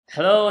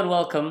Hello and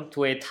welcome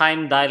to a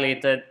time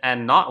dilated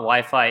and not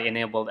Wi Fi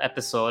enabled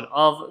episode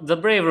of The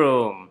Brave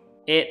Room.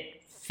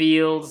 It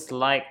feels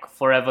like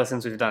forever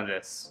since we've done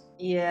this.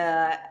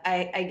 Yeah,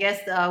 I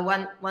guess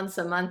the once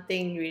a month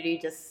thing really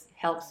just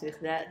helps with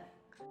that.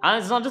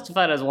 And it's not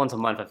justified as once a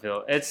month, I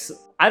feel.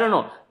 I don't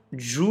know.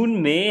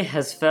 June, May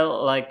has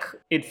felt like,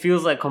 it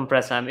feels like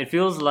compressed time. It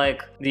feels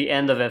like the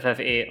end of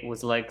FF8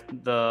 was like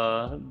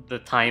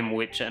the time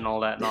witch and all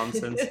that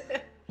nonsense.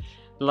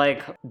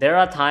 Like, there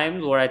are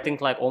times where I think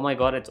like, oh my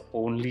god, it's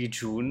only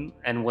June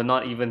and we're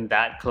not even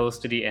that close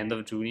to the end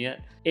of June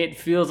yet. It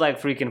feels like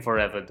freaking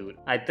forever, dude.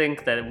 I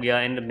think that we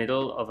are in the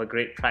middle of a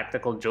great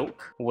practical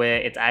joke where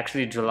it's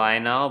actually July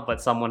now,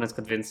 but someone has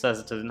convinced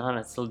us to no,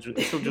 it's still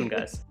June,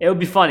 guys. It'll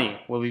be funny.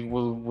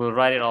 We'll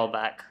write it all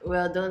back.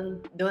 Well,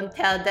 don't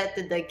tell that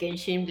to the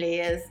Genshin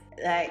players.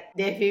 Like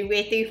they've been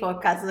waiting for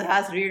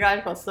Kazuha's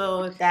rerun for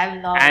so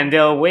damn long. And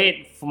they'll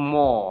wait for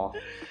more.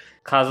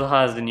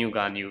 Kazuha is the new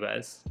Ganyu,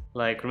 guys.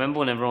 Like, remember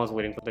when everyone was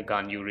waiting for the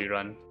Ganyu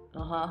rerun?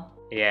 Uh-huh.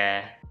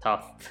 Yeah,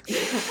 tough.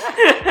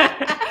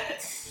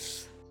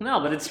 No,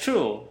 but it's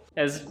true.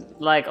 It's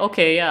like,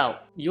 okay, yeah,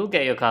 you'll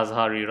get your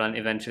Kazuha rerun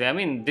eventually. I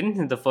mean,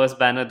 didn't the first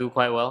banner do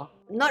quite well?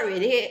 Not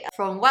really.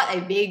 From what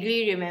I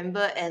vaguely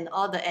remember and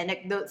all the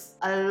anecdotes,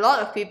 a lot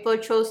of people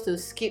chose to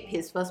skip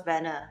his first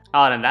banner.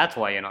 Oh, then that's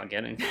why you're not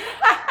getting.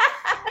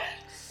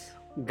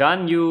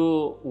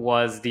 Ganyu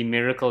was the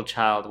miracle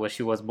child where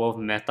she was both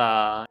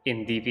meta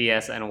in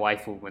DPS and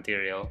waifu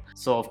material.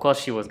 So of course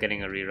she was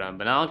getting a rerun.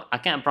 But now I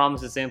can't promise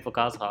the same for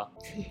Kazuha.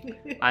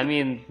 I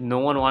mean, no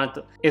one wanted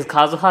to... Is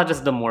Kazuha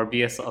just the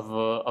Morbius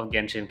of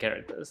Genshin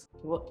characters?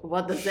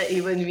 What does that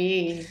even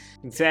mean?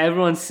 So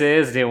everyone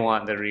says they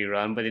want the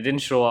rerun, but it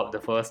didn't show up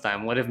the first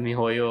time. What if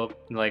MiHoYo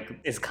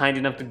is kind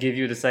enough to give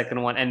you the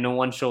second one and no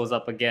one shows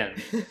up again?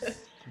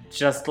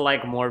 Just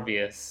like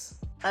Morbius.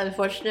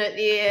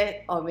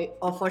 Unfortunately,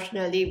 or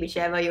fortunately,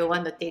 whichever you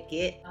want to take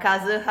it,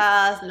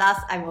 Kazuha,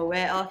 last I'm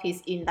aware of,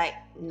 he's in like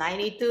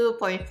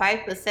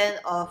 92.5%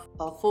 of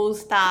full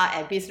star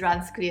Abyss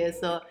runs clear,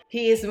 so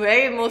he is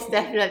very most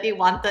definitely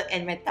wanted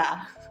and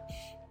meta.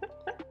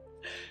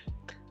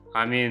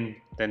 I mean,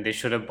 then they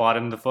should have bought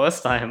him the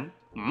first time.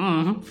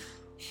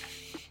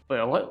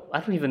 But what? I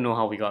don't even know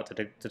how we got to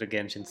the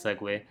Genshin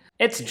segue.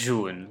 It's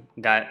June,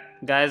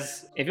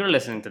 guys. If you're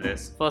listening to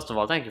this, first of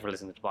all, thank you for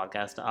listening to the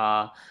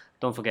podcast.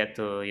 Don't forget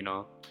to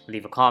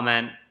leave a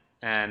comment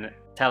and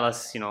tell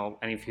us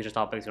any future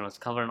topics you want us to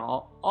cover and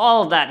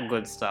all that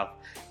good stuff.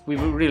 We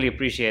would really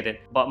appreciate it.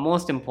 But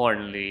most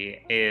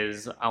importantly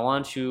is I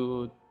want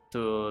you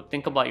to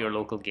think about your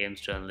local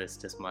games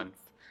journalist this month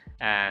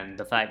and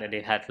the fact that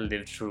they had to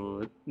live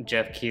through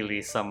Jeff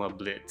Keighley's summer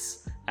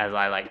blitz, as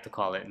I like to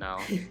call it now.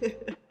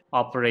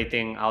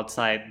 Operating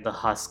outside the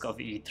husk of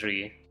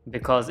E3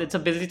 because it's a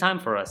busy time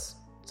for us.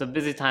 It's a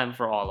busy time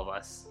for all of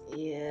us.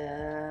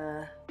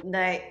 Yeah,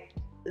 like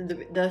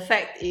the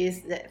fact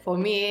is that for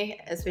me,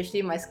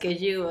 especially my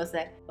schedule was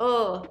like,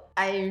 oh,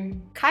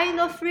 I'm kind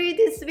of free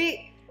this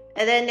week.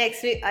 And then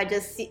next week, I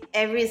just see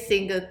every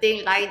single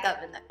thing lined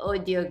up and like, oh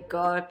dear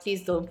God,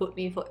 please don't put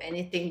me for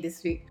anything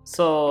this week.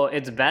 So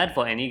it's bad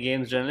for any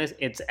games journalist.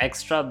 It's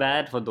extra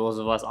bad for those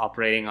of us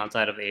operating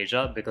outside of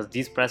Asia because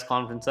these press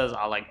conferences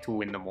are like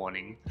 2 in the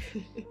morning.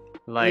 You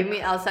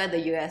mean outside the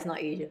US, not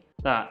Asia?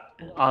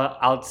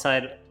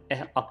 Outside...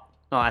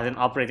 No, as in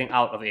operating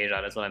out of Asia,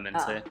 that's what I meant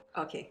to say.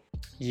 Okay.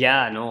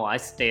 Yeah, no, I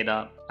stayed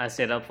up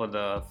for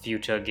the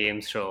Future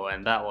Games show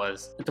and that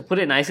was, to put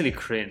it nicely,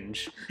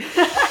 cringe.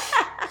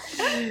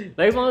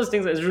 Like, it's one of those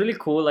things that's really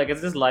cool. Like,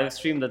 it's this live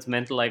stream that's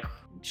meant to like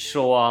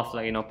show off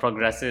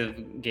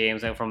progressive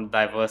games from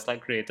diverse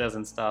creators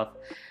and stuff.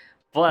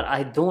 But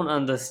I don't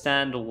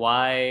understand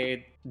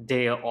why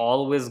they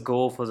always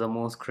go for the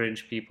most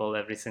cringe people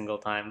every single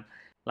time.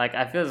 Like,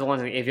 I feel it's one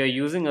thing, if you're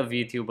using a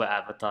VTuber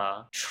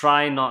avatar,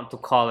 try not to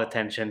call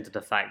attention to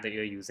the fact that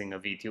you're using a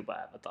VTuber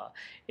avatar.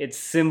 It's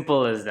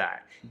simple as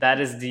that. That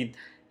is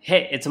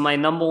hey, it's my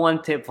number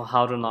one tip for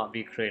how to not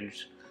be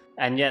cringe.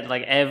 And yet,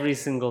 every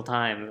single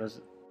time, it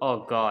was,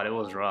 oh god, it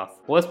was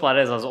rough. Worst part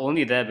is, I was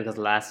only there because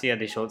last year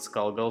they showed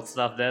Skullgirl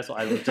stuff there, so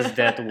I was just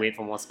there to wait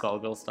for more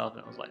Skullgirl stuff,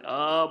 and I was like,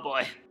 oh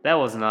boy. There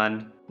was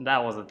none.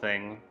 That was a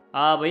thing.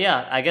 But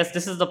yeah, I guess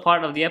this is the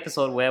part of the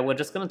episode where we're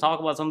just gonna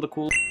talk about some of the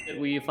cool shit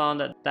we found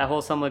at that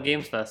whole Summer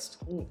Games Fest.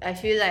 I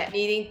feel like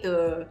needing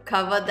to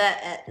cover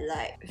that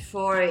at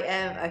 4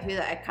 a.m. I feel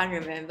like I can't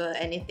remember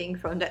anything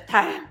from that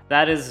time.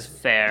 That is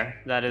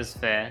fair.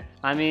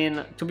 I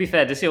mean, to be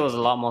fair, this year was a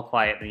lot more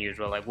quiet than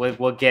usual.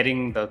 We're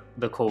getting the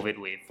COVID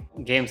wave.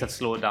 Games have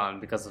slowed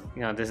down because of,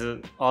 this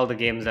is all the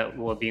games that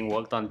were being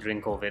worked on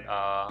during COVID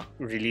are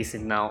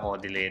releasing now or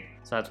delayed.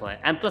 So that's why.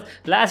 And plus,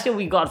 last year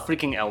we got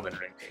freaking Elden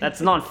Ring.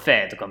 That's not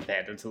fair to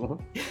compare the two.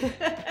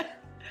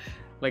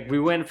 We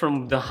went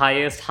from the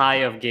highest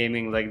high of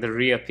gaming, the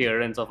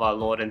reappearance of our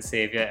Lord and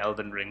Savior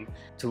Elden Ring,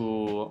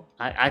 to...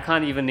 I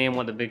can't even name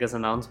what the biggest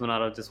announcement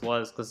out of this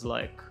was, because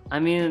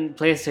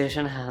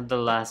PlayStation had The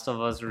Last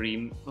of Us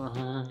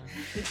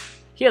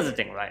Here's the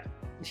thing, right?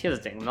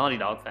 Naughty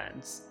Dog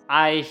fans.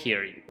 I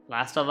hear you.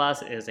 Last of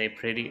Us is a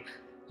pretty...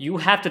 you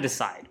have to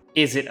decide.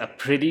 Is it a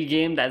pretty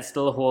game that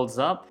still holds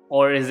up,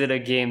 or is it a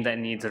game that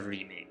needs a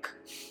remake?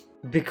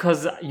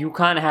 Because you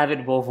can't have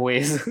it both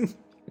ways.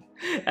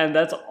 And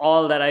that's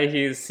all that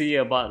I see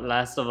about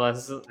Last of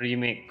Us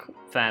remake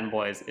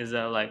fanboys, is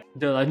that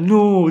they're like,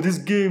 no, this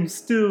game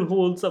still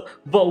holds up,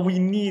 but we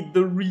need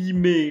the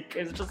remake.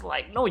 It's just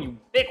like, no, you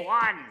big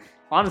one.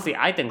 Honestly,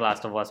 I think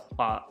Last of Us,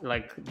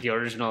 the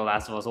original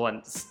Last of Us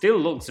 1, still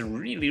looks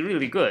really,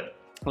 really good.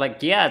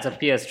 Yeah, it's a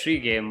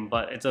PS3 game,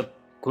 but it's a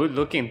good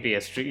looking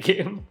PS3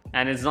 game.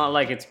 And it's not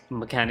like it's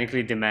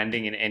mechanically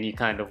demanding in any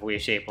kind of way,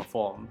 shape, or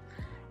form.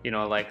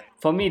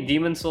 For me,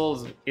 Demon's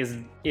Souls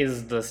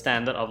is the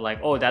standard of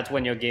oh, that's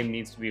when your game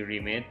needs to be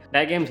remade.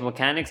 That game's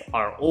mechanics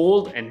are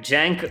old and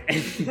jank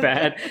and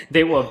bad.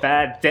 They were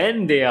bad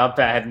then, they are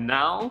bad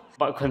now.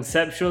 But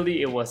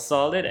conceptually, it was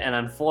solid, and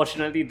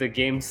unfortunately, the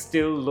game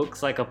still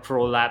looks like a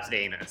prolapsed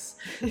anus.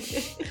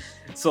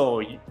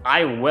 So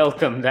I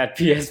welcome that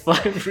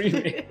PS5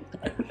 remake.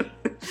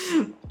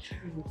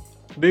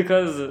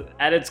 Because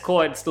at its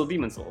core, it's still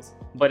Demon's Souls.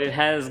 But it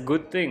has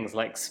good things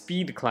like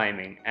speed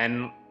climbing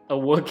and a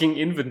working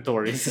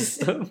inventory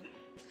system.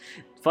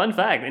 Fun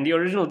fact, in the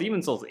original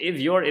Demon's Souls, if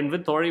your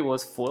inventory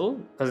was full,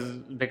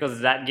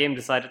 because that game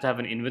decided to have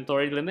an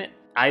inventory limit,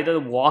 either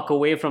walk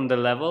away from the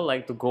level,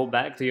 to go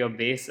back to your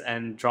base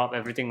and drop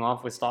everything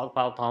off with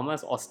Stockpile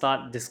Thomas, or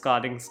start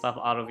discarding stuff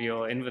out of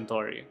your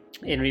inventory.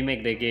 In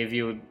Remake, they gave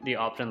you the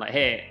option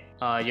hey,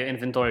 your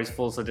inventory is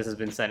full, so this has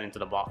been sent into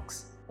the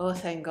box. Oh,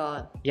 thank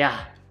God.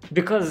 Yeah,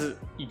 because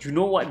you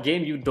know what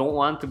game you don't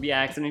want to be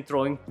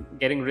accidentally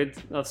getting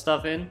rid of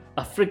stuff in?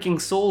 A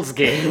freaking Souls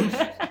game.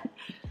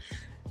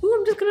 Ooh,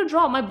 I'm just gonna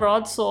drop my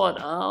broadsword.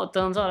 Oh, it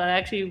turns out I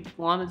actually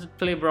wanted to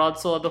play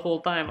broadsword the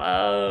whole time.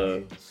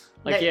 Oh,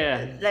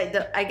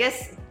 yeah. I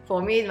guess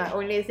for me, my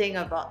only thing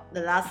about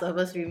the Last of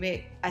Us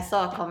remake, I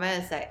saw a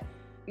comment it's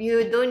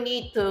you don't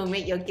need to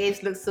make your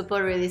games look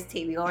super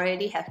realistic. We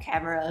already have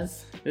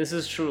cameras. This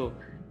is true.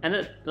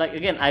 And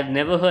again, I've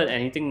never heard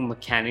anything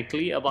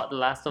mechanically about the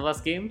Last of Us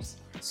games.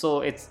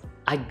 So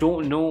I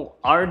don't know,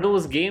 are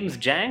those games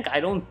jank? I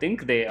don't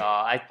think they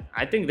are.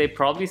 I think they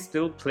probably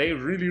still play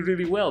really,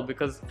 really well,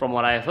 because from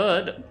what I've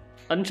heard,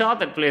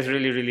 Uncharted plays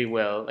really, really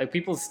well.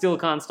 People still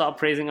can't stop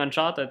praising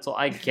Uncharted. So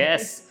I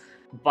guess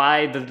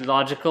by the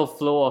logical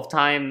flow of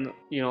time,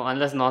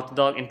 unless Naughty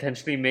Dog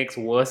intentionally makes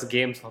worse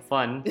games for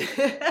fun,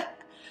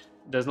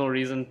 there's no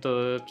reason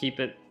to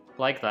keep it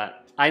like that.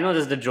 I know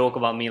there's the joke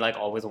about me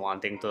always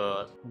wanting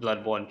the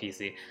Bloodborne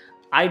PC.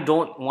 I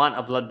don't want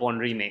a Bloodborne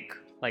remake.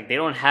 They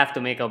don't have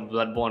to make a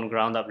Bloodborne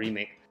ground up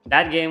remake.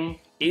 That game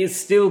is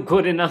still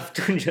good enough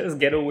to just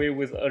get away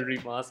with a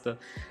remaster.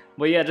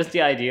 But yeah, just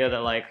the idea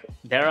that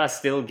there are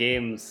still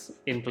games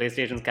in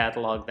PlayStation's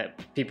catalog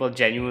that people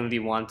genuinely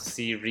want to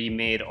see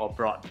remade or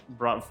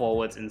brought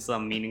forwards in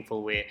some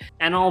meaningful way.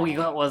 And all we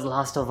got was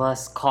Last of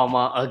Us,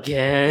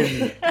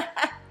 again.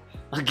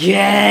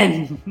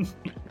 Again!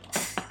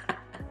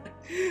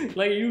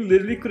 You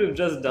literally could have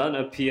just done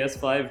a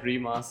PS5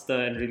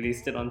 remaster and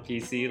released it on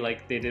PC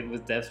like they did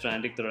with Death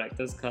Stranding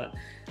Director's Cut.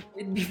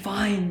 It'd be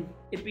fine.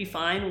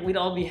 We'd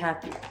all be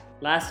happy.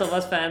 Last of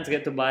Us fans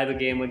get to buy the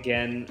game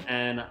again,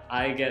 and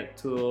I get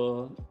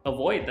to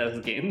avoid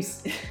those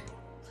games.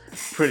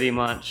 Pretty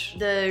much.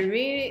 The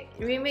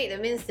remake,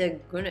 that means they're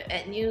going to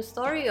add new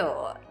story, or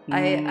what?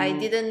 I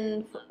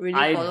didn't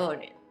really follow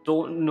on it.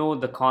 Don't know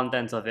the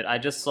contents of it. I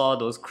just saw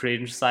those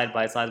cringe side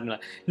by sides and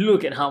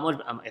look at how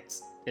much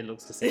it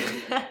looks the same.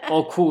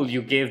 Oh cool,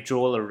 you gave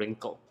Joel a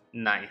wrinkle.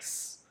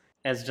 Nice.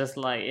 It's just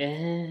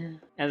and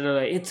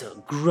they're it's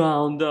a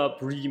ground up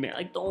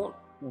remake.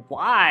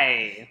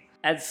 Why?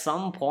 At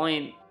some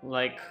point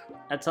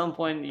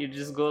you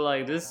just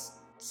go this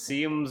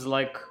seems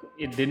like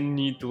it didn't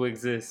need to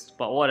exist,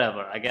 but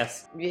whatever, I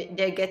guess.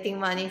 They're getting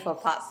money for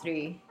part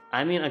 3.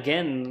 I mean,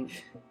 again,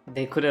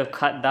 they could have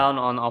cut down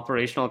on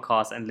operational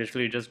costs and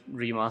literally just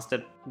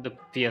remastered the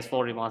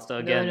PS4 remaster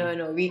again.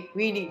 No. We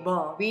need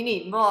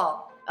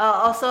more.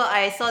 Also,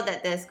 I saw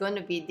that there's going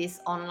to be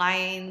this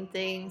online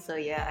thing. So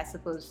yeah, I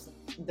suppose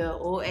the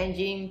old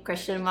engine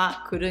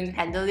couldn't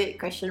handle it ?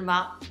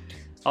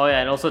 Oh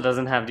yeah, it also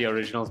doesn't have the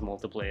originals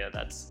multiplayer.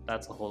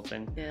 That's a whole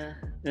thing.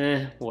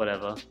 Yeah.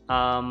 Whatever.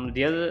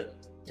 The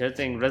other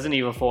thing, Resident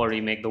Evil 4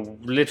 remake, the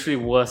literally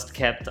worst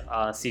kept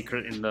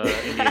secret in the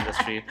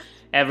industry.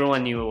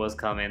 Everyone knew it was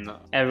coming.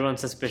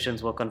 Everyone's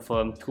suspicions were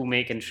confirmed. 2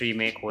 make and 3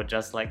 make were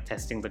just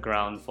testing the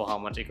ground for how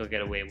much it could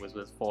get away with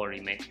 4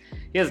 remake.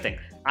 Here's the thing,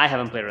 I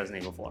haven't played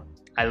Resident Evil 4.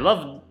 I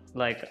love,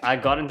 I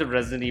got into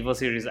Resident Evil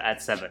series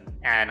at 7,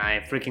 and I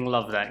freaking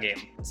love that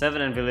game.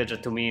 7 and Village are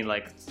to me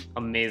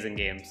amazing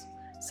games.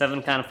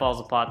 7 kind of falls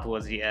apart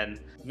towards the end.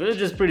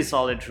 Village is pretty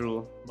solid,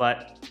 true,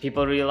 but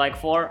people really like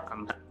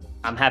 4.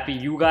 I'm happy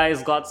you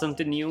guys got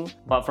something new,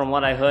 but from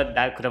what I heard,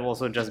 that could have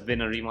also just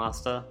been a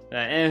remaster.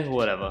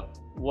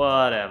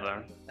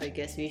 Whatever. I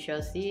guess we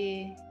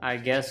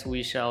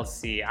shall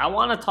see. I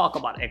want to talk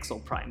about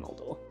Exoprimal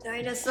though.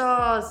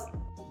 Dinosaurs!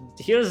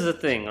 Here's the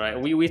thing, right?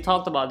 We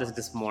talked about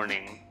this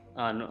morning.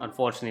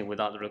 unfortunately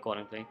without the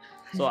recording playing.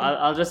 So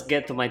I'll just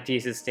get to my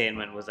thesis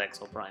statement with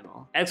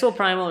Exoprimal.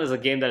 Exoprimal is a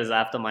game that is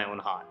after my own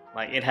heart.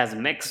 Like, it has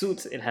mech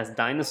suits, it has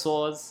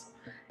dinosaurs,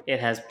 it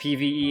has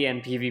PvE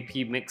and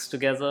PvP mixed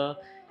together.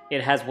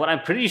 It has what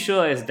I'm pretty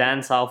sure is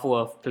Dan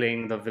Southworth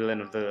playing the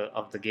villain of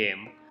the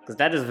game. Because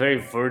that is very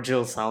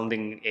Virgil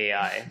sounding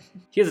AI.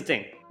 Here's the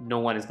thing, no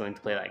one is going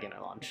to play that game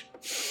at launch.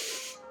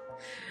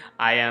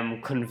 I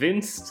am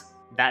convinced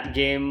that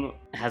game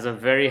has a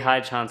very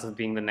high chance of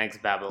being the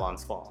next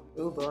Babylon's Fall.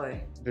 Oh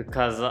boy.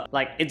 Because,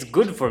 like, it's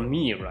good for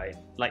me, right?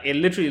 Like, it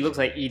literally looks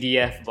like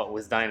EDF but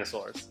with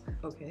dinosaurs.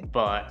 Okay.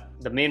 But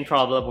the main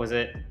problem with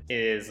it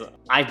is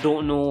I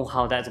don't know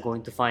how that's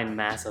going to find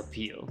mass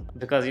appeal.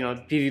 Because, you know,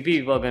 PvP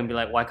people are going to be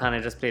like, why can't I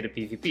just play the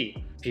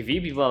PvP?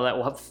 PvE people are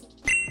like,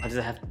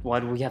 why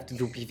do we have to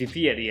do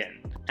PvP at the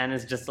end? And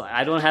it's just like,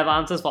 I don't have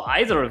answers for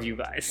either of you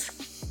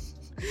guys.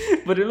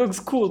 But it looks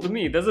cool to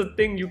me. There's a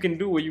thing you can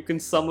do where you can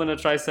summon a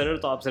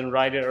Triceratops and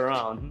ride it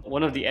around.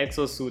 One of the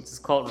exosuits is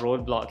called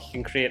Roadblock. You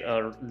can create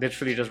a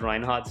literally just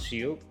Reinhardt's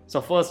shield. So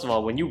first of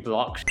all, when you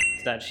block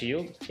that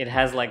shield, it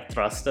has like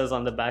thrusters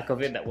on the back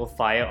of it that will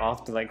fire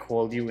off to like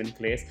hold you in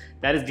place.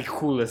 That is the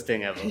coolest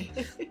thing ever.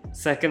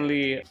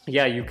 Secondly,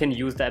 yeah, you can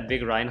use that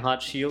big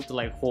Reinhardt shield to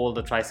like hold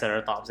the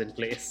Triceratops in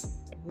place.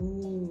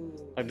 Ooh.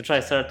 Like the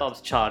Triceratops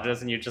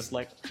charges and you're just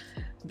like,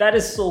 that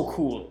is so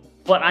cool.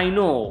 But I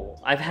know,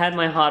 I've had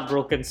my heart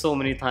broken so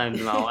many times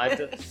now.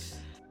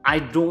 I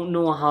don't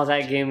know how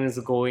that game is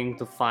going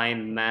to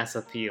find mass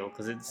appeal.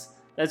 Because it's,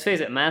 let's face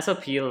it, mass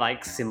appeal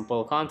likes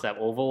simple concept.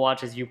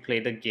 Overwatch is you play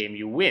the game,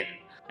 you win.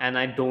 And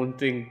I don't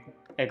think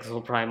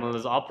Exoprimal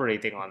is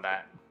operating on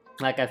that.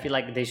 Like, I feel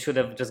like they should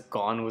have just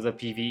gone with a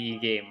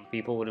PvE game.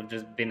 People would have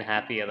just been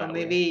happier that Or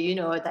maybe, you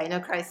know, Dino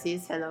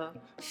Crisis, hello.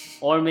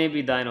 Or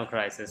maybe Dino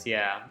Crisis,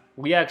 yeah.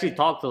 We actually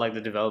talked to like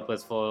the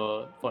developers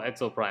for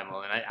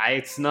Exoprimal, and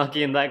I snuck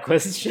in that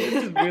question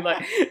to be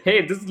like,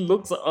 hey, this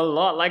looks a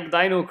lot like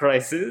Dino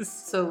Crisis.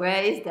 So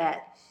where is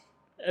that?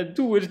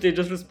 To which they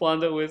just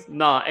responded with,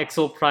 nah,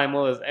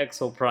 Exoprimal is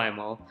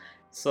Exoprimal.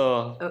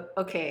 So,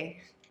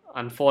 Okay.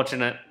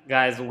 unfortunate,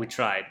 guys, we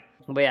tried.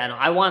 But yeah, no,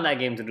 I want that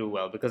game to do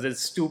well because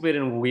it's stupid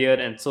and weird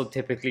and so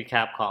typically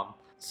Capcom.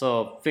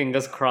 So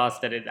fingers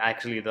crossed that it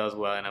actually does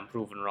well and I'm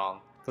proven wrong.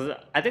 Because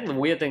I think the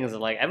weird thing is that,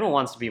 like, everyone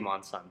wants to be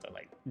Monster Hunter.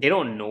 Like, they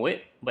don't know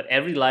it, but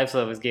every live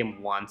service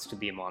game wants to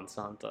be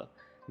Monster Hunter.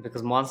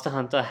 Because Monster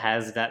Hunter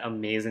has that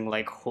amazing,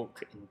 like,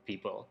 hook in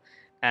people.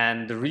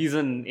 And the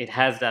reason it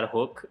has that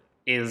hook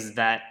is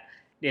that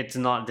it's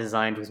not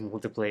designed with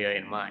multiplayer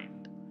in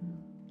mind.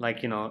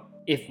 Like, you know,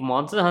 if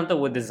Monster Hunter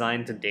were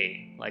designed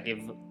today, like, if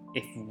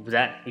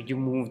you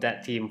move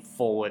that team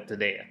forward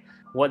today,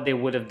 what they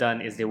would have done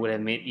is they would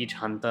have made each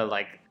hunter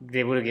like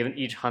they would have given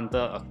each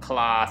hunter a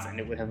class, and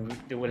they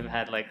would have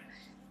had like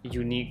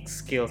unique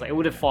skills. Like, it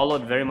would have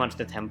followed very much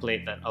the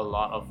template that a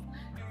lot of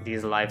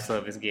these live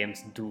service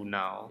games do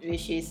now.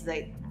 Which is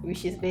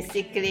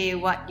basically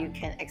what you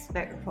can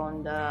expect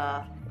from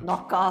the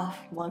knockoff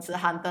Monster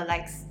Hunter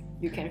likes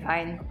you can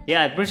find.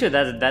 Yeah, I'm pretty sure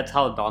that's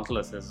how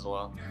Dauntless is as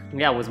well.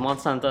 Yeah, with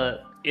Monster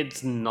Hunter,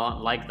 it's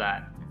not like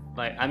that.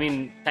 Like, I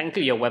mean,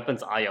 technically your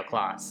weapons are your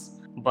class,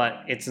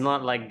 but it's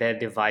not like they're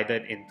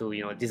divided into,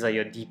 you know, these are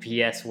your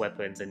DPS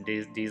weapons and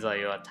these are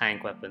your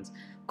tank weapons.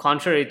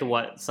 Contrary to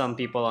what some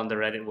people on the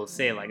Reddit will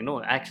say, like,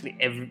 no, actually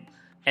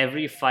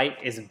every fight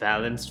is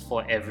balanced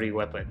for every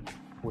weapon,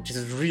 which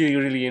is really,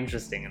 really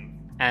interesting.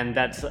 And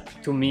that's,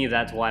 to me,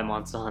 that's why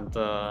Monster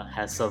Hunter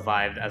has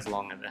survived as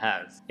long as it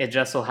has. It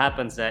just so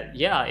happens that,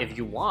 yeah, if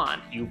you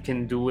want, you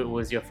can do it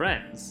with your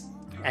friends.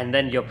 And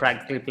then you're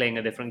practically playing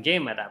a different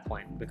game at that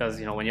point. Because,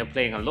 you know, when you're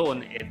playing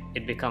alone,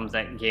 it becomes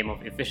that game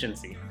of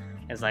efficiency.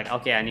 It's like,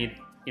 okay,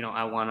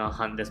 I want to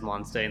hunt this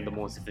monster in the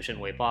most efficient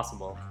way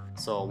possible.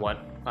 So what,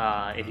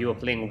 if you were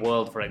playing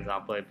World, for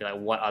example, it'd be like,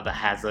 what are the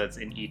hazards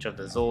in each of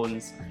the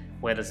zones?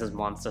 Where does this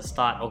monster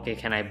start? Okay,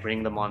 can I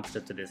bring the monster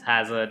to this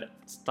hazard?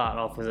 Start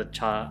off with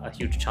a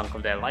huge chunk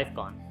of their life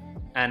gone.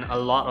 And a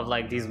lot of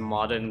like these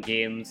modern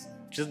games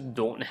just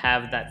don't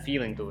have that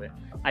feeling to it.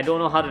 I don't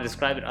know how to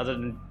describe it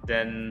other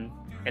than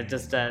it's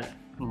just that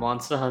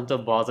Monster Hunter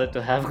bothered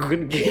to have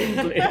good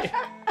gameplay.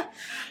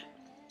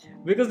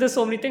 Because there's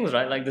so many things,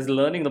 right? Like, there's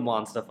learning the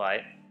monster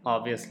fight,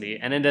 obviously,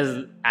 and then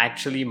there's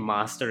actually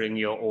mastering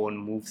your own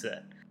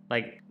moveset.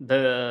 Like,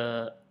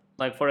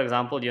 for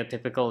example, your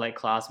typical like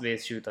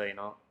class-based shooter, you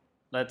know.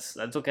 Let's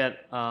look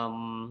at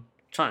trying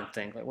to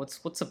think, like,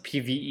 what's a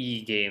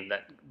PvE game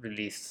that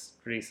released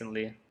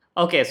recently?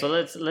 Okay, so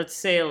let's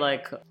say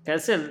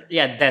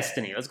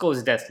Destiny. Let's go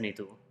with Destiny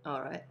 2.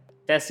 All right.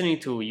 Destiny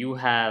 2, you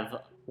have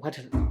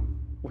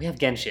we have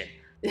Genshin.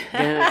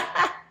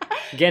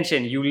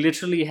 Genshin, you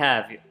literally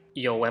have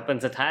your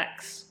weapons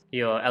attacks,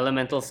 your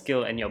elemental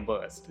skill, and your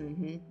burst.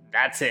 Mm-hmm.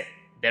 That's it.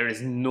 There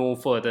is no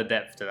further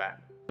depth to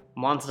that.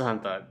 Monster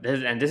Hunter,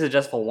 this is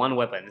just for one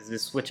weapon. This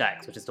is Switch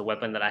Axe, which is the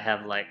weapon that I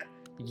have like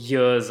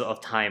years of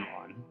time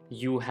on.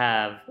 You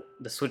have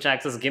the switch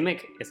axe's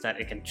gimmick is that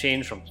it can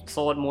change from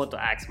sword mode to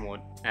axe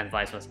mode and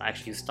vice versa.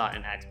 Actually, you start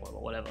in axe mode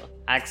or whatever.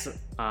 Axe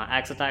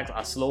attacks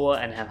are slower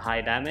and have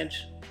high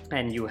damage,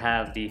 and you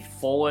have the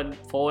forward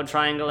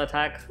triangle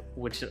attack,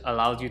 which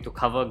allows you to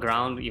cover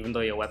ground even though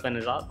your weapon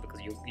is out,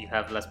 because you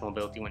have less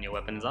mobility when your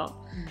weapon is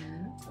out.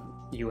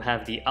 You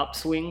have the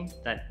upswing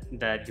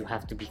that you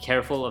have to be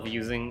careful of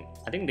using.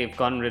 I think they've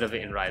gotten rid of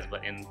it in Rise,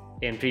 but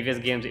in previous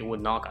games it would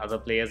knock other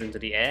players into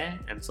the air,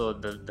 and so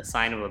the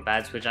sign of a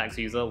bad switch axe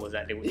user was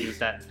that they would use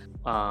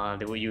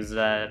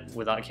that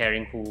without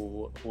caring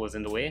who was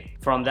in the way.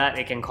 From that,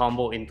 it can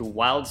combo into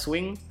wild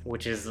swing,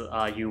 which is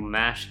you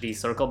mash the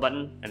circle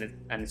button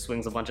and it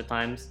swings a bunch of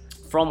times.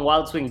 From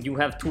wild swing, you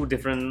have two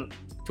different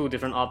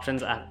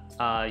options.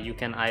 You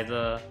can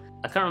either,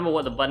 I can't remember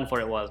what the button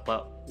for it was,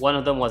 but one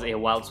of them was a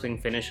wild swing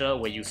finisher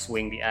where you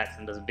swing the axe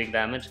and does big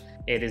damage.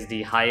 It is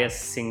the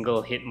highest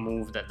single hit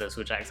move that the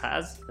switch axe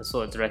has,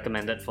 so it's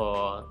recommended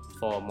for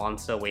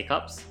monster wake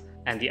ups.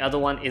 And the other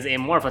one is a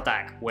morph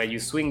attack where you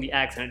swing the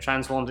axe and it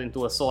transforms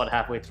into a sword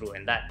halfway through,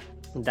 and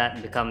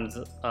that becomes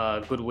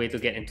a good way to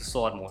get into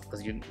sword mode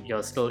because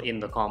you're still in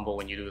the combo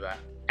when you do that.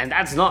 And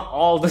that's not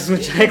all the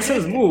switch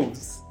axe's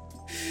moves.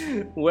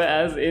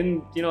 Whereas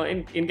in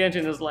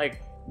Genshin it's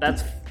like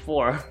that's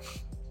 4.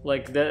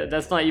 Like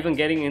that's not even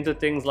getting into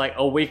things like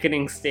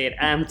awakening state,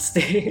 amped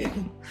state,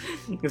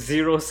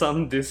 zero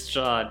sum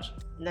discharge.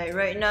 Like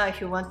right now, if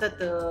you wanted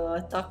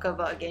to talk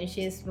about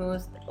Genshin's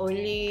moves,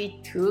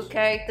 only 2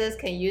 characters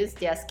can use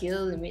their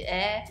skill in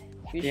mid-air,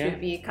 which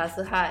should be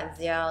Kazuha and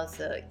Xiao.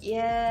 So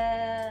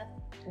yeah,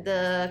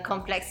 the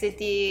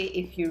complexity,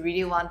 if you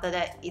really wanted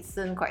that,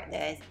 isn't quite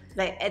there.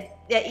 Like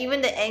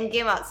even the end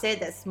game, I'd say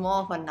that's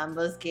more of a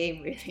numbers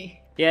game, really.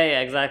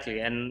 Yeah, exactly.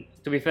 And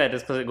to be fair,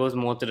 just because it goes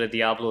more to the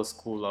Diablo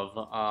school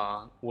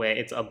of where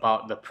it's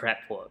about the prep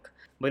work.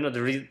 But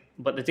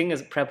but the thing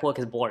is, prep work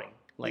is boring.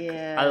 Like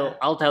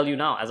I'll tell you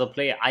now, as a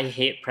player, I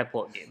hate prep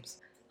work games.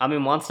 I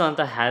mean, Monster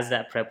Hunter has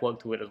that prep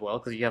work to it as well,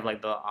 because you have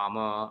like the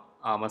armor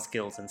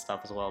skills and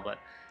stuff as well. But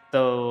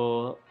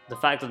the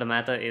fact of the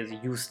matter is,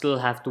 you still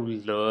have to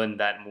learn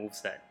that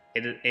moveset.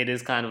 It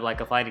is kind of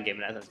like a fighting game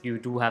in that sense. You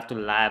do have to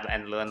lab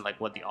and learn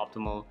like what the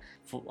optimal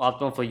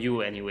for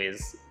you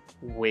anyways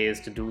ways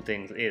to do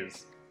things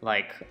is.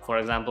 Like, for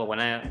example, when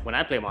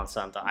I play Monster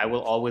Hunter, I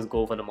will always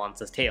go for the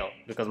monster's tail,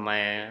 because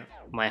my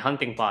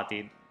hunting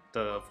party,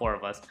 the 4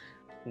 of us,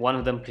 one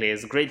of them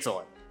plays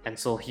Greatsword, and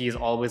so he is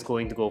always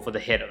going to go for the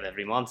head of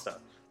every monster.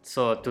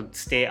 So to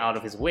stay out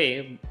of his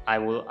way, I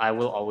will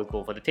always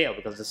go for the tail,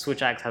 because the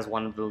switch axe has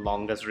one of the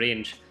longest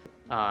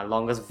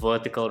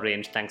vertical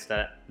range thanks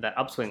to that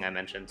upswing I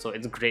mentioned. So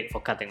it's great for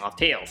cutting off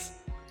tails.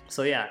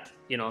 So yeah,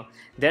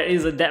 there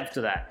is a depth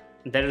to that.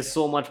 There is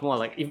so much more.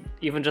 Like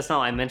even just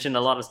now I mentioned a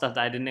lot of stuff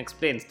that I didn't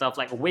explain, stuff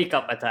like wake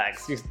up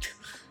attacks.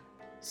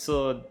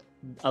 So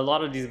a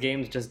lot of these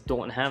games just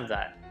don't have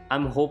that.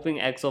 I'm hoping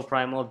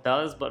Exoprimal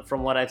does, but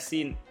from what I've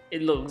seen,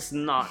 it looks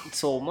not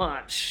so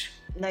much.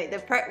 Like the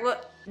prep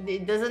work,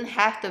 it doesn't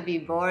have to be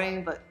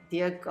boring, but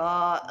dear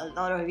God, a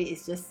lot of it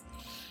is just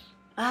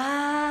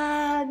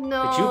no.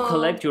 But you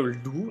collect your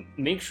loot,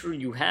 make sure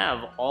you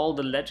have all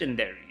the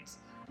legendaries.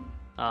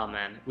 Oh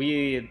man,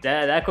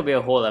 that could be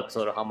a whole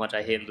episode of how much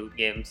I hate loot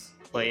games.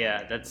 But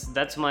yeah,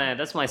 that's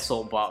my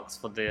soapbox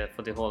for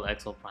the whole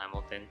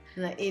Exoprimal thing.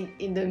 Like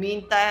in the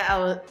meantime, I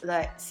was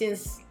like,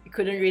 since I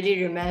couldn't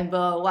really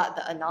remember what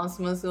the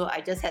announcements were,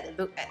 I just had to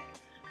look at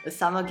the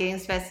Summer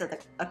Games Fest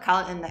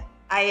account, and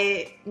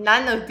like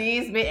none of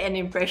these made an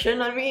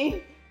impression on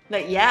me.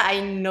 Like yeah, I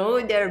know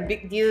they're a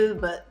big deal,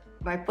 but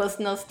my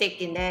personal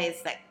stake in there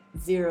is like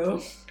 0.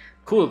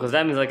 Cool, because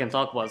that means I can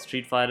talk about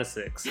Street Fighter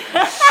 6.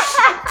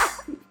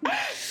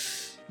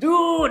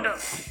 Dude,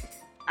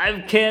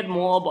 I've cared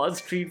more about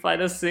Street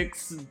Fighter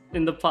 6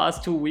 in the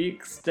past 2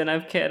 weeks than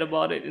I've cared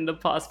about it in the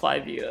past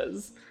 5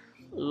 years.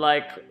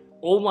 Like,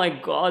 oh my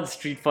god,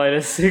 Street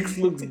Fighter 6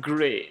 looks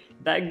great.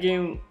 That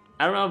game,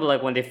 I remember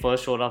like when they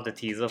first showed off the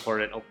teaser for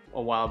it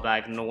a while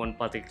back, no one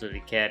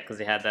particularly cared because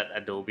they had that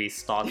Adobe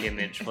stock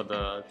image for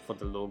the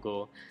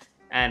logo.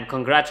 And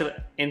congratulate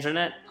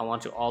internet, I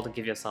want you all to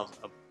give yourselves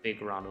a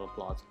big round of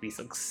applause. We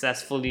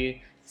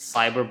successfully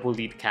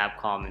cyberbullied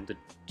Capcom into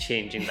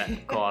changing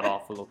that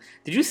god-awful logo.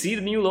 Did you see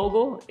the new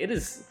logo? It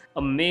is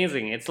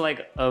amazing. It's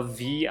like a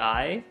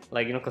VI,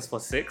 like, because for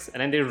 6, and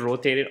then they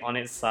rotate it on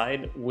its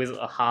side with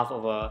a half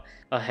of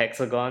a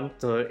hexagon,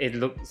 so it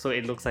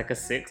looks like a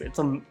 6.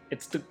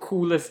 It's the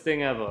coolest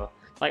thing ever.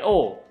 Like,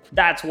 oh,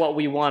 that's what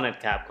we wanted,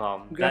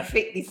 Capcom.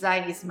 Graphic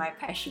design is my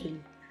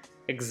passion.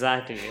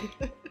 Exactly.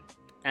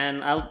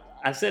 And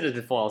I've said it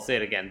before, I'll say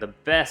it again. The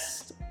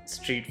best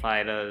Street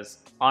Fighters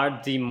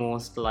are the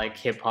most like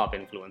hip-hop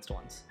influenced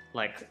ones.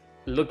 Like,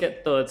 look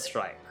at Third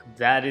Strike.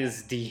 That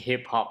is the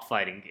hip-hop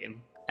fighting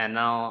game. And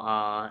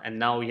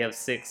now we have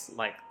 6.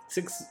 Like,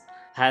 6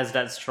 has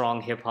that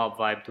strong hip-hop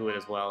vibe to it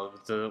as well,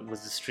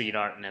 with the street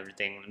art and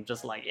everything. I'm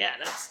just like, yeah,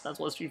 that's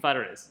what Street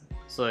Fighter is.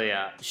 So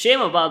yeah,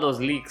 shame about those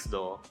leaks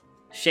though.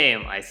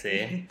 Shame, I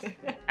say,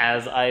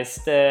 as I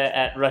stare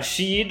at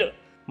Rashid,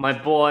 my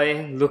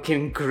boy,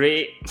 looking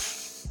great.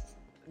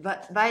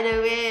 But by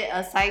the way,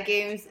 side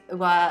games,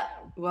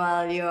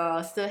 while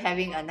you're still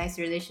having a nice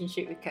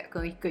relationship with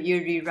Capcom, could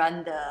you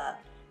rerun the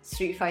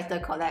Street Fighter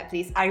collab,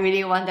 please? I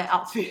really want that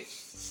outfit.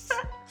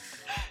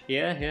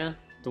 Yeah.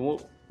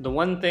 The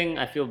one thing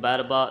I feel bad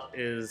about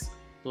is,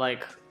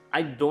 like,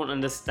 I don't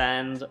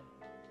understand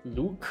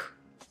Luke.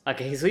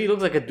 Okay, so he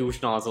looks like a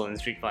douche nozzle in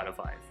Street Fighter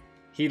 5.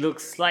 He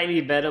looks slightly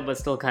better, but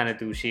still kind of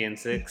douchey in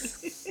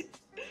 6.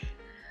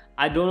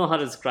 I don't know how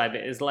to describe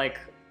it. It's like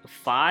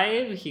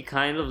 5, he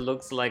kind of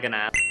looks like an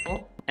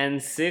asshole. And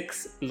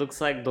 6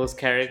 looks like those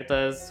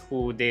characters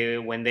who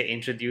when they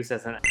introduce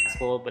as an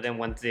asshole, but then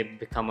once they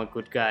become a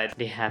good guy,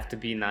 they have to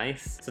be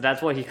nice. So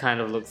that's what he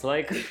kind of looks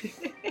like.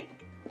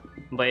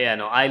 But yeah,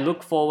 no, I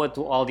look forward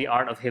to all the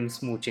art of him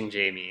smooching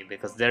Jamie,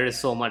 because there is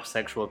so much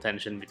sexual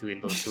tension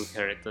between those two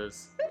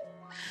characters.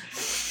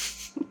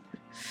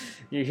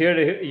 You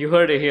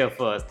heard it here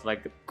first.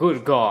 Like,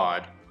 good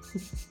God.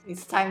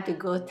 It's time to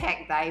go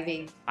tag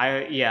diving.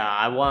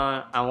 I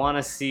want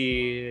to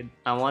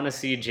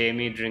see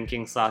Jamie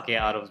drinking sake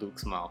out of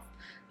Luke's mouth.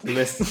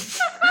 Listen.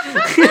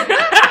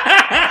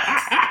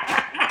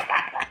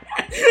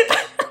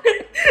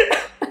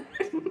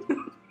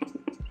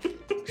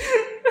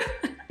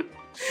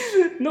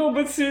 No,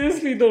 but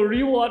seriously though,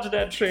 rewatch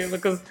that trailer,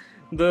 because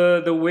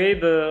the way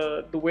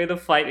the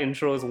fight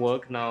intros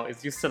work now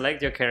is you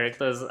select your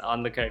characters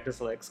on the character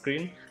select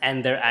screen,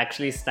 and they're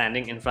actually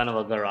standing in front of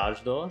a garage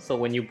door. So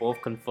when you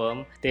both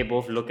confirm, they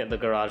both look at the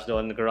garage door,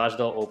 and the garage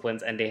door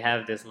opens, and they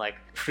have this like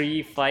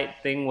pre-fight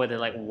thing where they're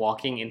like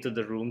walking into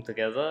the room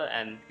together,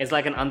 and it's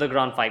like an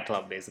underground fight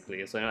club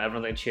basically. So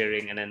everyone's like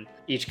cheering, and then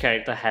each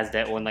character has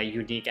their own like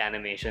unique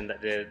animation that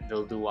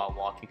they'll do while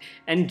walking.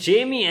 And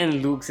Jamie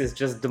and Luke's is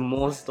just the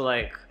most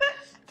like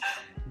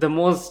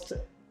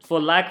for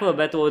lack of a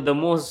better word, the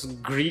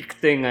most Greek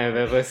thing I've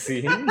ever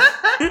seen.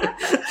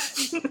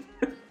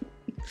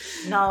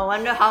 Now I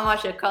wonder how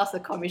much it costs to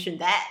commission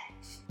that.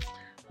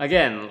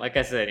 Again, like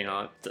I said,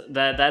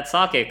 that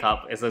sake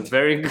cup is a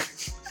very good...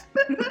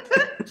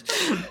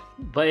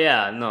 But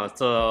yeah, no,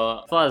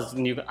 so as far as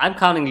I'm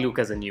counting Luke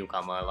as a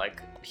newcomer.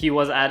 Like, he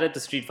was added to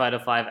Street Fighter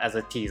 5 as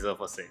a teaser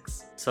for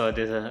 6. So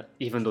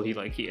even though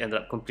he ended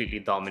up completely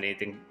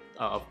dominating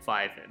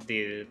 5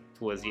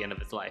 towards the end of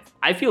his life.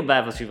 I feel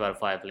bad for Street Fighter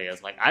 5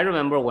 players. Like, I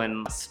remember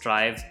when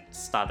Strive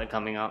started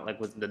coming out, like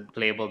with the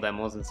playable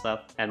demos and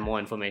stuff, and more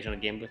information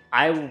on gameplay.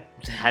 I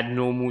had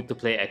no mood to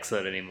play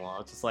Xrd anymore. I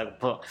was just like,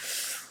 but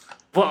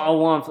I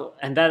want to,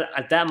 and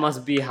that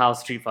must be how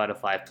Street Fighter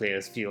 5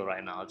 players feel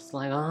right now. Just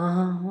like,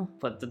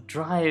 but the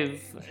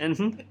drive and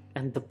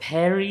the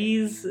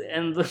parries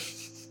and the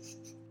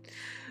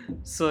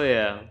So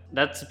yeah,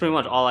 that's pretty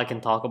much all I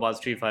can talk about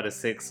Street Fighter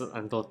 6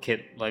 until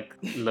Kit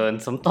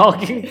learns some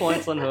talking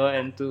points on her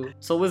end too.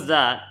 So with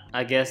that,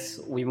 I guess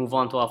we move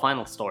on to our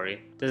final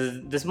story.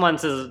 This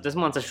month's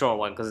a short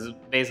one because it's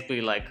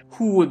basically like,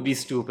 who would be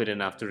stupid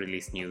enough to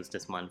release news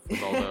this month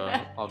with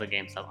all the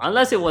game stuff?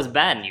 Unless it was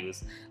bad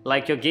news,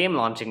 like your game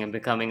launching and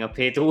becoming a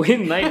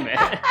pay-to-win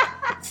nightmare.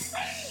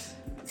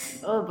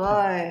 Oh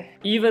boy.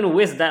 Even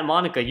with that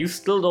moniker, you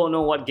still don't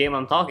know what game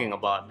I'm talking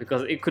about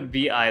because it could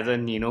be either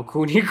Ni no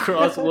Kuni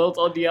Cross Worlds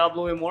or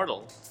Diablo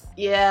Immortal.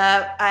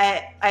 Yeah,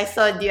 I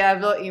saw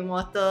Diablo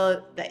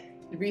Immortal, like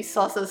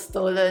resources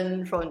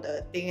stolen from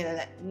the thing, and I'm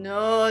like,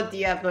 no,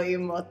 Diablo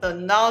Immortal,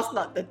 now's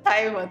not the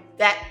time for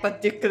that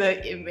particular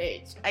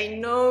image. I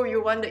know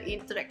you want the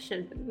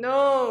interaction, but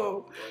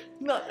no,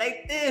 not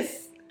like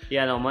this.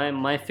 Yeah, no,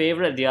 my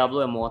favorite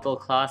Diablo Immortal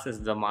class is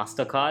the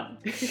MasterCard.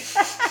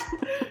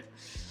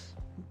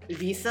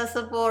 Visa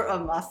support or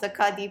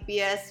MasterCard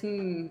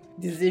DPS?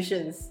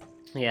 Decisions.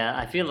 Yeah,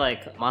 I feel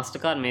like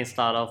MasterCard may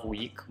start off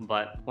weak,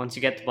 but once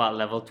you get to about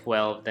level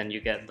 12, then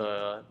you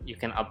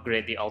can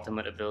upgrade the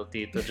ultimate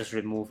ability to just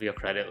remove your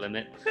credit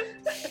limit.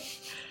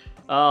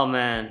 Oh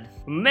man,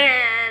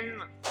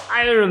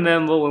 I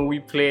remember when we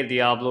played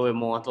Diablo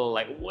Immortal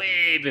like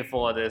way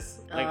before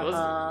this. Like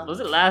was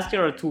it last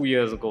year or 2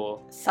 years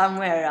ago?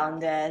 Somewhere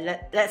around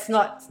there. Let's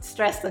not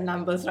stress the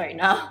numbers right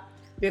now,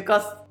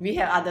 because we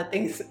have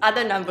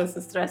other numbers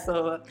to stress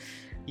over.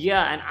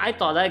 Yeah, and I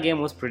thought that game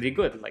was pretty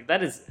good. Like,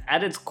 that is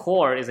at its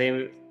core is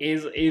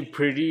a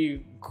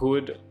pretty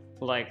good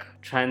like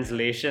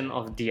translation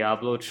of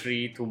Diablo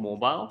 3 to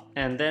mobile.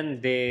 And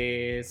then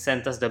they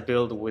sent us the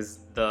build with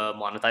the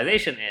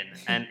monetization in,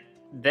 and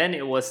then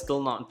it was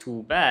still not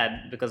too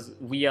bad because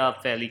we are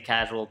fairly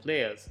casual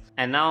players.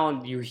 And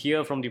now you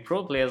hear from the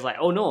pro players like,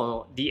 oh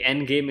no, the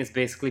end game is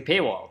basically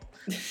paywalled.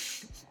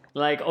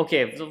 Like,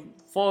 okay, so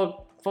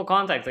for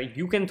context, like,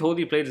 you can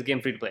totally play this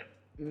game free to play.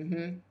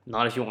 Mm-hmm.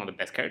 Not if you want the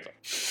best character.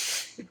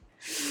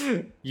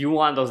 You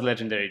want those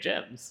legendary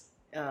gems.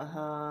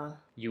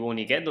 You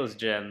only get those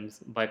gems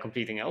by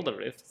completing Elder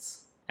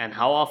Rifts. And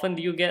how often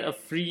do you get a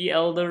free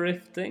Elder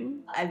Rift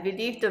thing? I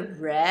believe the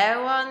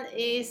rare one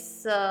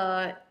is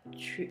 3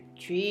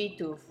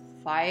 to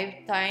 5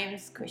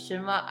 times ?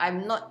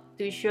 I'm not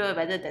too sure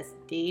whether that's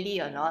daily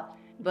or not,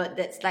 but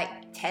that's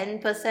like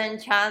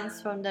 10%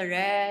 chance from the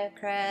rare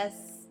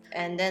crest.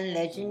 And then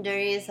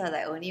legendaries are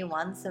like only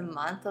once a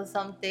month or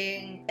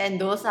something. And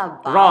those are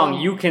bound. Wrong,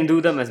 you can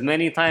do them as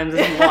many times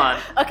as you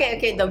want.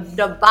 Okay,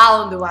 the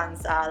bound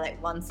ones are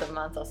like once a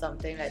month or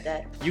something like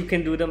that. You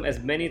can do them as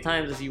many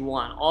times as you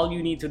want. All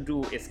you need to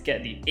do is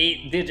get the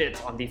 8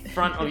 digits on the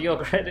front of your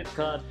credit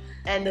card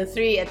And the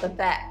 3 at the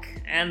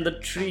back. and the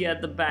 3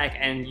 at the back,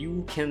 and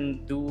you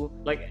can do,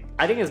 like,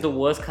 I think it's the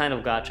worst kind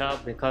of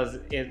gacha because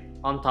it,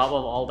 on top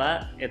of all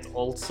that, it's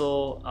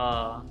also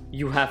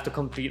you have to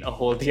complete a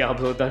whole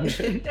Diablo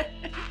dungeon.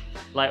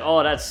 Like,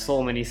 oh, that's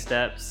so many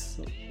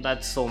steps.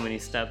 That's so many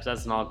steps.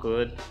 That's not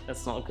good.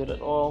 That's not good at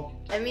all.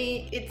 I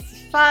mean,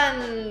 it's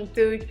fun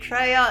to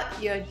try out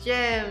your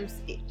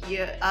gems.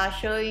 You are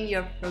showing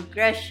your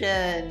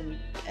progression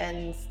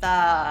and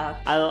stuff.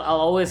 I'll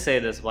always say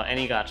this about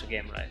any gacha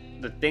game, right?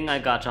 The thing I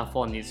gacha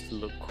for needs to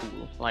look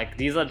cool. Like,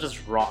 these are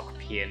just rock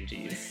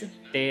PNGs.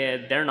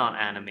 They're not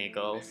anime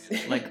girls.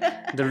 Like,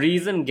 the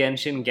reason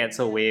Genshin gets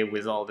away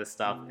with all this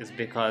stuff is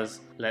because,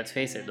 let's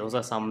face it, those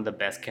are some of the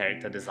best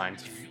character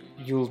designs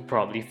you'll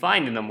probably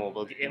find in a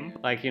mobile game.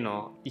 Like, you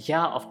know,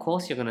 yeah, of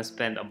course you're gonna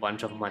spend a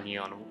bunch of money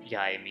on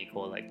Yae Miko.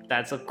 Like,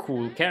 that's a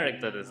cool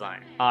character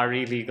design.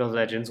 Ari League of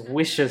Legends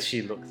wishes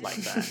she looked like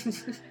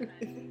that.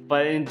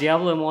 But in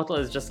Diablo Immortal,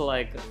 it's just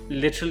like,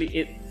 literally,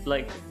 it,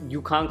 like,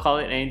 you can't call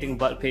it anything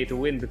but pay to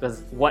win,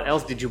 because what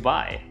else did you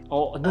buy?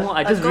 Oh no,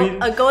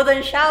 a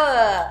golden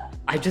shower.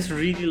 I just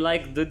really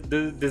like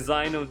the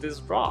design of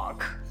this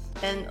rock.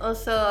 And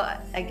also,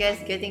 I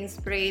guess getting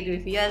sprayed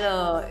with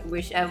yellow,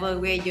 whichever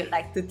way you'd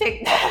like to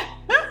take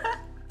that.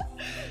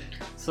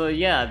 So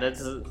yeah,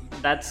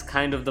 that's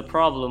kind of the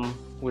problem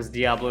with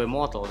Diablo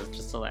Immortal. It's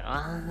just like,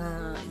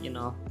 you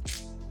know.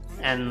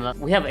 And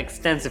we have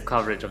extensive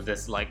coverage of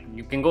this. Like,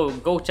 you can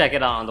go check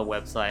it out on the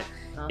website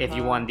if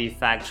you want the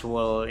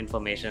factual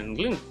information.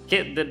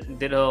 Kit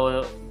did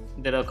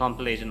a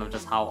compilation of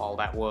just how all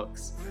that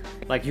works.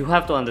 Like, you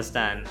have to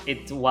understand,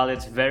 while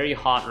it's very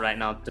hot right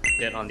now to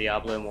get on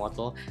Diablo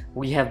Immortal,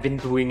 we have been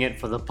doing it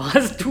for the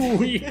past 2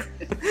 weeks.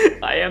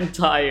 I am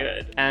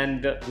tired.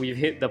 And we've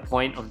hit the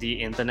point of the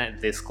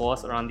internet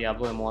discourse around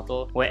Diablo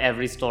Immortal, where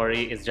every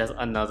story is just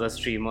another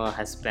streamer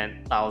has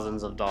spent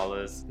thousands of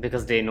dollars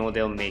because they know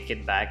they'll make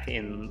it back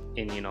in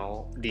you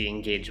know, the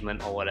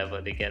engagement or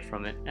whatever they get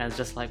from it. And it's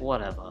just like,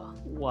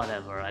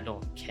 whatever, I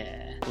don't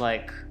care.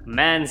 Like,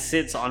 man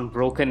sits on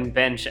broken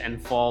bench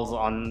and falls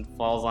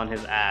on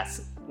his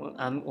ass.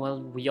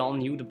 Well, we all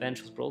knew the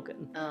bench was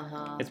broken.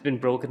 It's been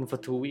broken for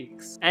 2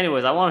 weeks.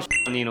 Anyways, I want to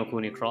on Ni no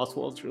Kuni Cross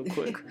Worlds real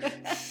quick.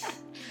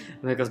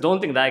 Because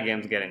don't think that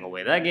game's getting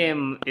away. That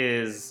game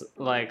is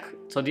like,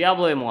 so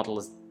Diablo Immortal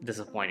is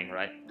disappointing,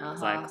 right?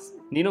 It's like,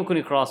 Ni no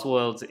Kuni Cross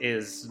Worlds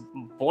is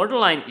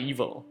borderline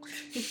evil.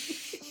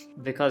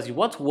 Because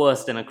what's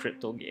worse than a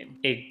crypto game?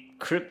 A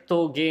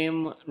crypto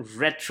game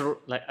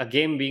like a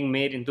game being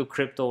made into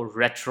crypto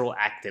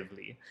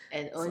retroactively.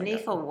 And only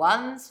for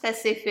one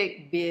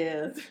specific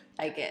build,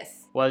 I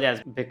guess. Well,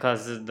 yes,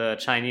 because the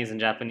Chinese and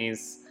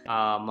Japanese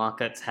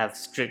markets have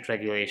strict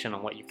regulation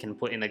on what you can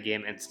put in a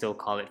game and still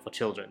call it for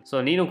children.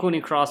 So Ni no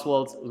Kuni Cross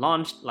Worlds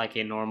launched like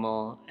a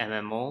normal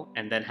MMO,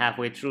 and then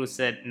halfway through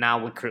said,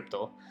 now with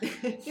crypto.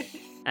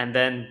 And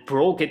then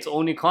broke its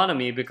own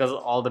economy because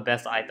all the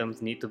best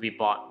items need to be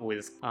bought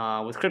with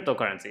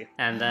cryptocurrency.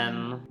 And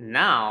then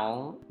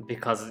now,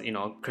 because, you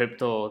know,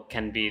 crypto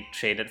can be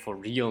traded for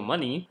real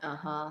money,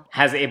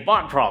 has a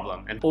bot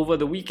problem. And over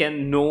the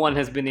weekend, no one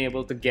has been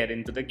able to get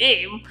into the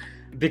game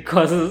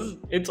because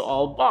it's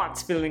all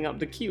bots filling up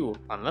the queue.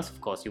 Unless,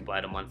 of course, you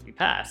buy the monthly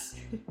pass.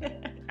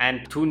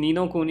 And to Ni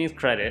no Kuni's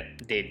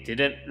credit, they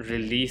didn't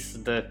release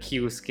the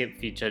queue skip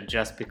feature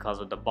just because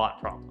of the bot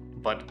problem.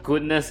 But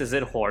goodness, is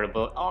it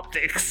horrible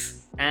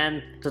optics.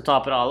 And to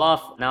top it all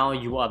off, now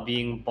you are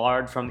being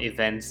barred from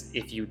events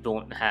if you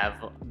don't have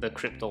the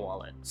crypto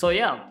wallet. So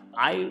yeah,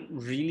 I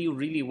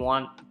really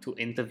want to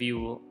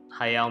interview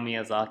Hayao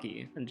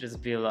Miyazaki and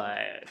just be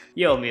like,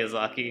 yo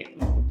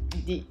Miyazaki,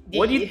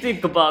 what do you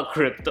think about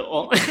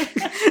crypto?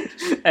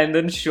 And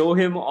then show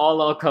him all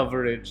our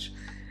coverage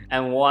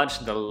and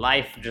watch the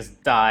life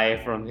just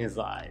die from his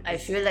eyes. I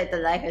feel like the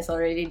life has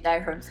already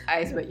died from his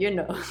eyes, but you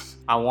know.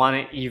 I want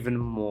it even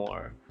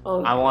more.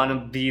 Oh, I want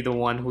to be the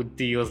one who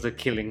deals the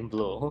killing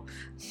blow.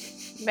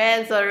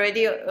 Man's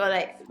already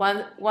like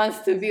wants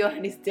to be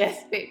on his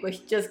deathbed, but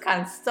he just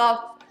can't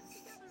stop.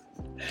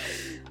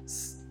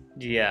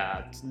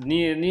 Yeah,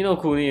 Ni no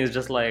Kuni is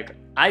just like,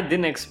 I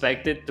didn't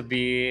expect it to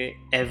be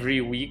every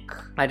week.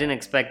 I didn't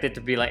expect it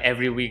to be like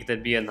every week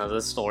there'd be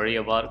another story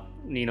about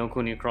Ni no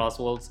Kuni Cross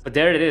Worlds. But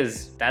there it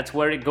is. That's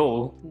where it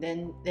go.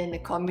 Then the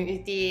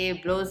community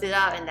blows it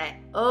up and like,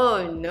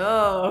 oh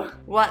no,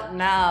 what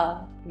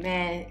now?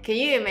 Man, can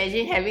you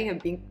imagine having a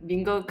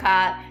bingo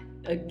card,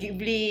 a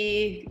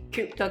Ghibli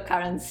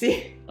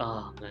cryptocurrency?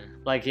 Oh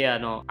man. Like, yeah,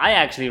 no.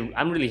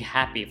 I'm really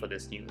happy for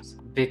this news.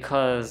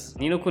 Because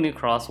Ni no Kuni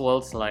Cross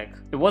Worlds, like,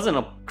 it wasn't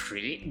a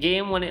great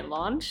game when it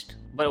launched,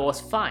 but it was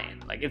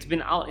fine. Like, it's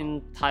been out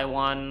in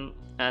Taiwan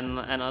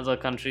and other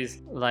countries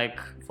like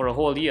for a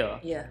whole year.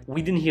 Yeah.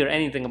 We didn't hear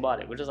anything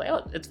about it. We're just like,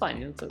 oh, it's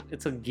fine.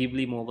 It's a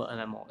Ghibli mobile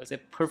MMO. It's a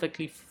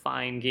perfectly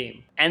fine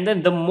game. And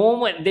then the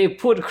moment they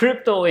put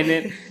crypto in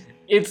it,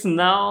 it's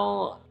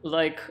now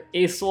like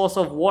a source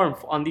of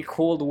warmth on the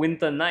cold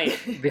winter night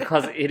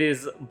because it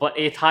is but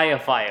a tire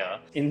fire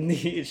in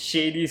the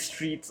shady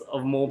streets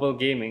of mobile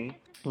gaming.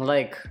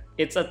 Like,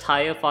 it's a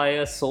tire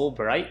fire so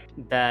bright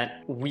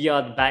that we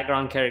are the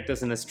background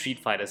characters in a Street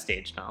Fighter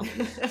stage now.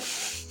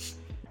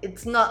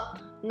 It's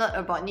not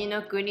about Ni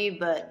no Kuni,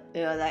 but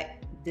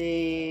like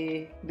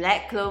the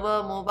Black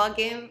Clover mobile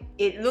game.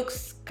 It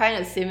looks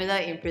kind of similar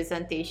in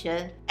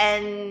presentation,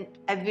 and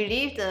I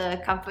believe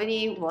the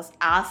company was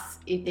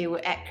asked if they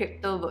would add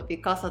crypto, but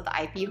because of the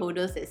IP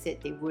holders, they said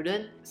they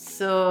wouldn't.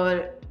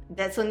 So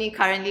that's only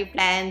currently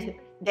planned.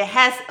 There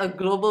has a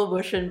global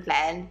version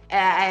planned,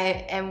 and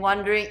I am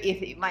wondering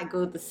if it might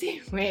go the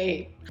same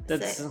way.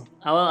 That's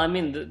well, I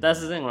mean, that's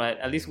the thing, right?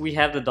 At least we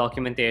have the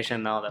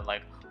documentation now that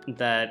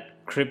that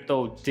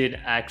crypto did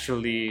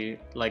actually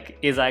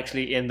is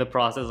actually in the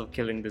process of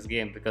killing this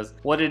game, because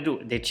what did it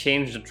do? They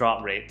changed the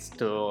drop rates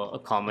to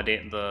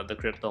accommodate the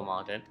crypto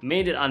market,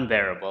 made it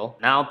unbearable.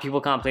 Now people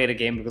can't play the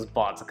game because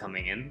bots are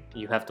coming in.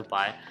 You have to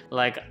buy.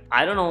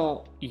 I don't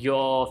know,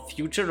 your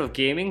future of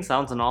gaming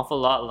sounds an awful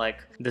lot like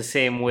the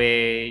same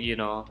way,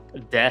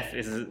 death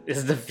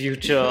is the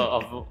future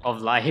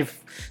of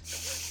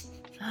life.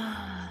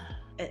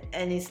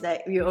 And it's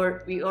like we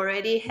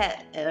already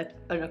had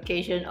an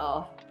occasion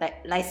of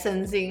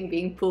licensing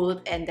being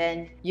pulled, and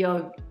then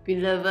your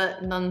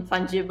beloved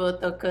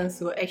non-fungible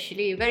tokens were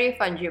actually very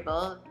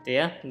fungible.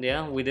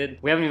 Yeah, we did.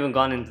 We haven't even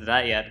gone into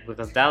that yet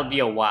because that'll be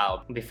a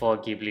while before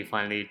Ghibli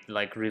finally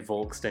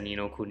revokes the Ni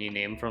no Kuni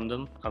name from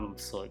them. I'm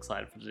so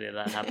excited for the day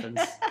that happens.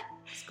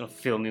 It's gonna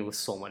fill me with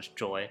so much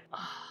joy.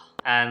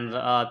 And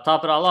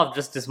top it all off,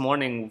 just this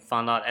morning we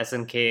found out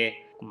SNK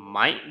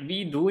might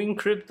be doing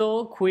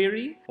crypto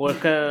query.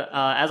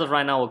 As of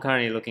right now, we're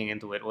currently looking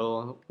into it.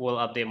 We'll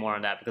update more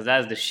on that because that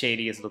is the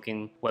shadiest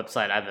looking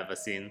website I've ever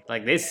seen.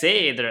 They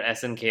say they're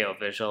SNK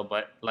official,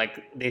 but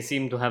they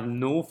seem to have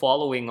no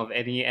following of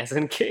any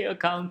SNK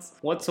accounts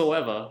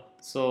whatsoever.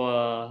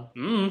 So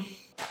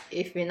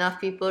if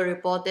enough people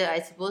report it,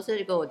 I suppose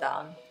it'll go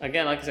down.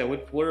 Again, like I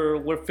said,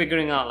 we're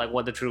figuring out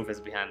what the truth is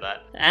behind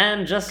that.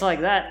 And just like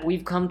that,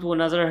 we've come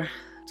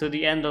to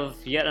the end of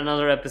yet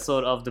another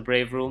episode of The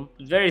Brave Room.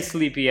 Very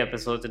sleepy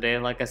episode today,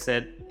 like I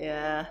said.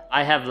 Yeah.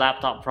 I have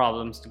laptop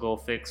problems to go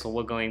fix, so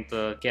we're going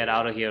to get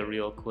out of here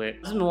real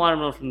quick. This is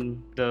Noir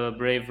from The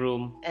Brave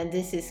Room. And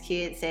this is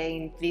Kid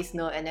saying, please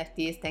no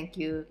NFTs, thank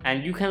you.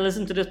 And you can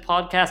listen to this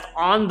podcast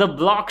on the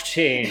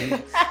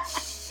blockchain.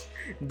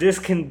 This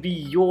can be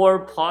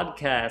your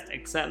podcast,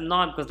 except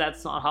not, because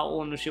that's not how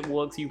ownership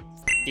works, you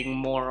f***ing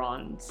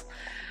morons.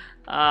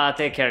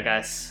 Take care,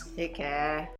 guys. Take care.